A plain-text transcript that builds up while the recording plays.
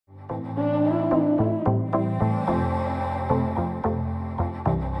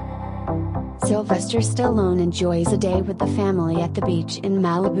Sylvester Stallone enjoys a day with the family at the beach in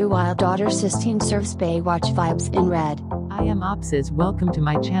Malibu while daughter Sistine serves Baywatch vibes in red. I am Opses. Welcome to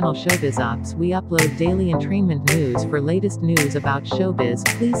my channel Showbiz Ops. We upload daily entertainment news. For latest news about showbiz,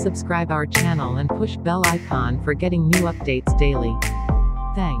 please subscribe our channel and push bell icon for getting new updates daily.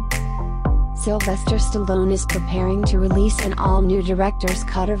 Thanks. Sylvester Stallone is preparing to release an all-new director's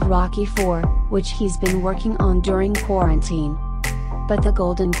cut of Rocky IV, which he's been working on during quarantine. But the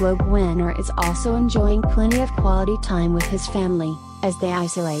Golden Globe winner is also enjoying plenty of quality time with his family, as they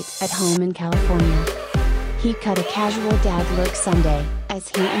isolate at home in California. He cut a casual dad look Sunday, as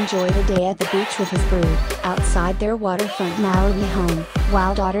he enjoyed a day at the beach with his brood, outside their waterfront Malibu home,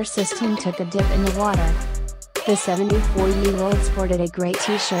 while daughter Sistine took a dip in the water. The 74-year-old sported a gray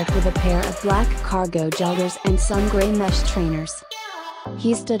t-shirt with a pair of black cargo joggers and some gray mesh trainers.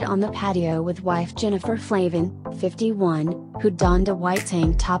 He stood on the patio with wife Jennifer Flavin, 51, who donned a white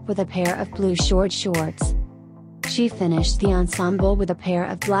tank top with a pair of blue short shorts. She finished the ensemble with a pair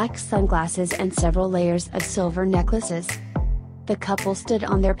of black sunglasses and several layers of silver necklaces. The couple stood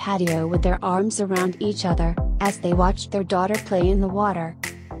on their patio with their arms around each other, as they watched their daughter play in the water.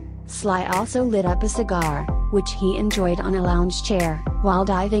 Sly also lit up a cigar, which he enjoyed on a lounge chair, while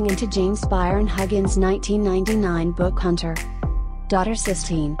diving into James Byron Huggins' 1999 book Hunter. Daughter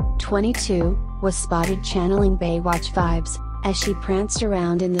Sistine, 22, was spotted channeling Baywatch vibes, as she pranced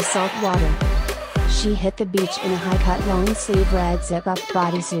around in the salt water. She hit the beach in a high-cut long-sleeve red zip-up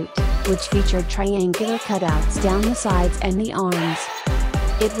bodysuit, which featured triangular cutouts down the sides and the arms.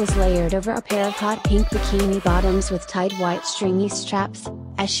 It was layered over a pair of hot pink bikini bottoms with tight white stringy straps,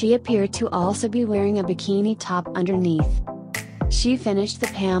 as she appeared to also be wearing a bikini top underneath. She finished the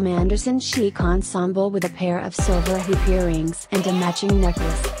Pam Anderson chic ensemble with a pair of silver hoop earrings and a matching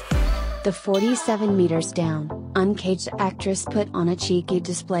necklace. The 47 meters down, uncaged actress put on a cheeky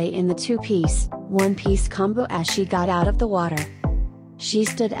display in the two-piece, one-piece combo as she got out of the water. She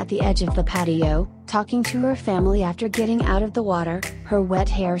stood at the edge of the patio, talking to her family after getting out of the water, her wet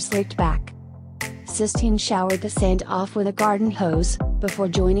hair slicked back. Sistine showered the sand off with a garden hose, before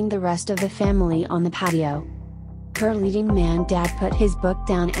joining the rest of the family on the patio. Her leading man dad put his book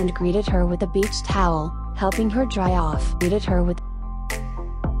down and greeted her with a beach towel, helping her dry off. Greeted her with